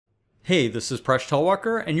Hey, this is Presh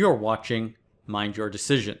Talwalkar and you're watching Mind Your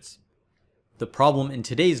Decisions. The problem in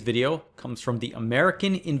today's video comes from the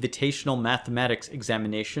American Invitational Mathematics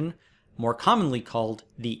Examination, more commonly called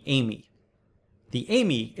the AIME. The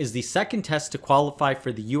AIME is the second test to qualify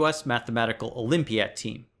for the US Mathematical Olympiad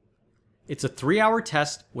team. It's a 3-hour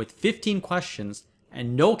test with 15 questions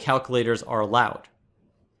and no calculators are allowed.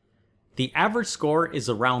 The average score is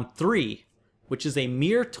around 3, which is a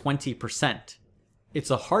mere 20%. It's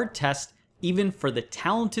a hard test even for the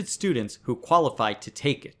talented students who qualify to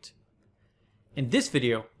take it. In this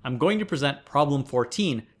video, I'm going to present problem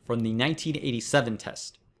 14 from the 1987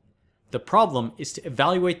 test. The problem is to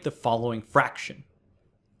evaluate the following fraction.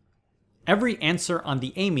 Every answer on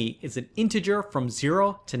the AIME is an integer from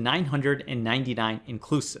 0 to 999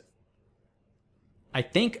 inclusive. I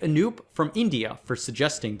thank Anoop from India for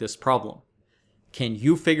suggesting this problem. Can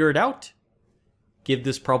you figure it out? Give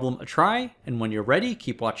this problem a try, and when you're ready,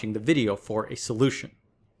 keep watching the video for a solution.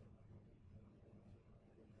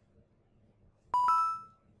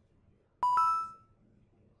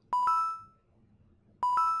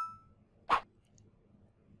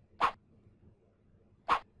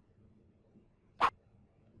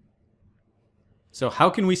 So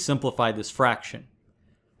how can we simplify this fraction?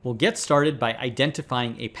 We'll get started by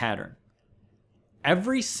identifying a pattern.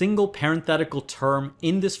 Every single parenthetical term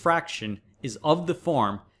in this fraction is of the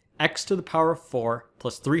form x to the power of 4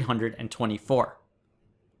 plus 324.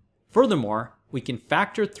 Furthermore, we can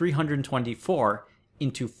factor 324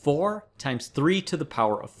 into 4 times 3 to the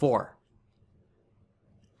power of 4.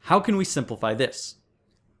 How can we simplify this?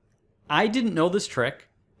 I didn't know this trick,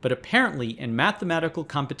 but apparently in mathematical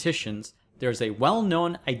competitions, there's a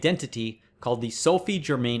well-known identity called the Sophie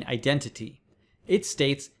Germain identity. It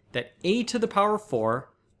states that a to the power of 4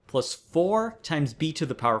 plus 4 times b to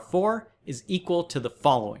the power of 4 is equal to the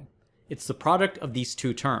following. It's the product of these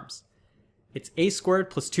two terms. It's a squared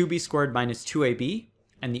plus 2b squared minus 2ab,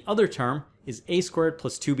 and the other term is a squared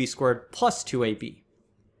plus 2b squared plus 2ab.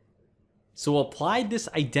 So we'll apply this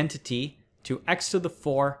identity to x to the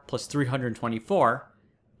 4 plus 324,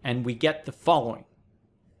 and we get the following.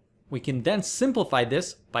 We can then simplify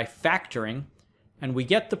this by factoring, and we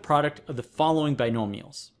get the product of the following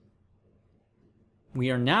binomials. We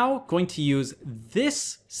are now going to use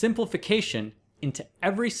this simplification into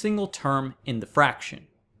every single term in the fraction.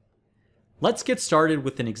 Let's get started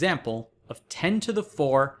with an example of 10 to the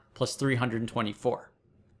 4 plus 324.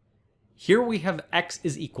 Here we have x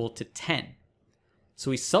is equal to 10.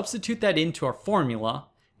 So we substitute that into our formula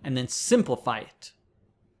and then simplify it.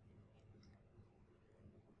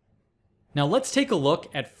 Now let's take a look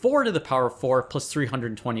at 4 to the power of 4 plus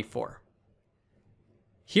 324.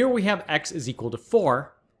 Here we have x is equal to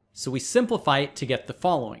 4, so we simplify it to get the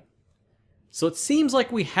following. So it seems like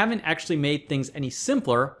we haven't actually made things any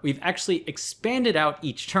simpler, we've actually expanded out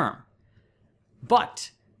each term.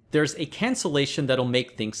 But there's a cancellation that'll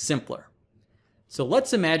make things simpler. So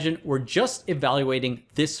let's imagine we're just evaluating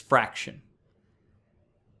this fraction.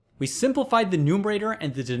 We simplified the numerator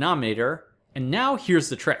and the denominator, and now here's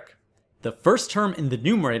the trick. The first term in the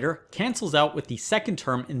numerator cancels out with the second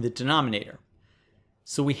term in the denominator.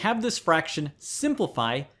 So we have this fraction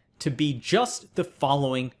simplify to be just the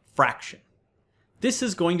following fraction. This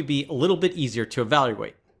is going to be a little bit easier to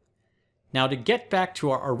evaluate. Now to get back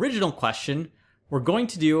to our original question, we're going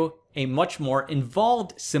to do a much more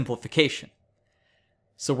involved simplification.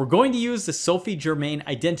 So we're going to use the Sophie Germain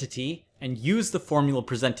identity and use the formula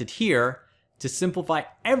presented here to simplify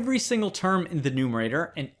every single term in the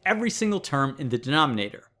numerator and every single term in the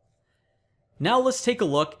denominator. Now let's take a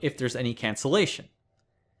look if there's any cancellation.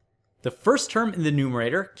 The first term in the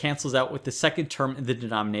numerator cancels out with the second term in the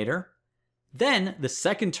denominator. Then the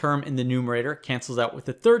second term in the numerator cancels out with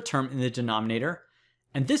the third term in the denominator.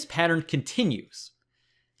 And this pattern continues.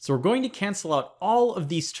 So we're going to cancel out all of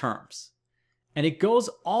these terms. And it goes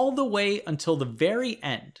all the way until the very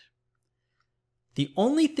end. The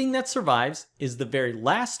only thing that survives is the very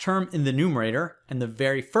last term in the numerator and the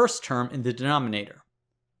very first term in the denominator.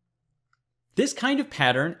 This kind of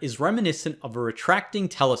pattern is reminiscent of a retracting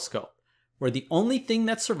telescope, where the only thing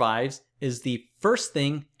that survives is the first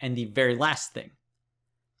thing and the very last thing.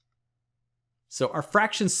 So our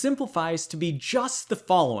fraction simplifies to be just the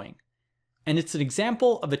following, and it's an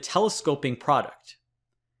example of a telescoping product.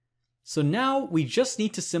 So now we just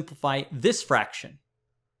need to simplify this fraction.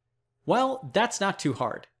 Well, that's not too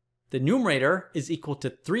hard. The numerator is equal to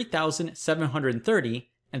 3,730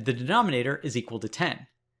 and the denominator is equal to 10.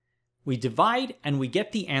 We divide and we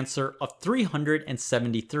get the answer of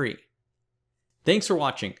 373. Thanks for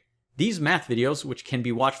watching. These math videos, which can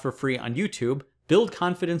be watched for free on YouTube, build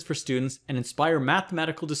confidence for students, and inspire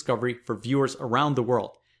mathematical discovery for viewers around the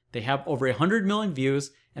world. They have over 100 million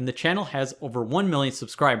views, and the channel has over 1 million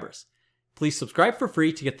subscribers. Please subscribe for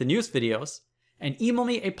free to get the newest videos, and email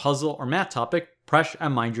me a puzzle or math topic,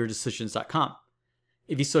 presh@mindyourdecisions.com.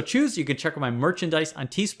 If you so choose, you can check out my merchandise on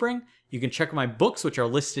Teespring, you can check out my books which are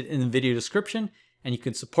listed in the video description, and you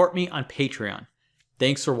can support me on Patreon.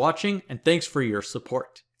 Thanks for watching, and thanks for your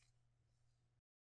support.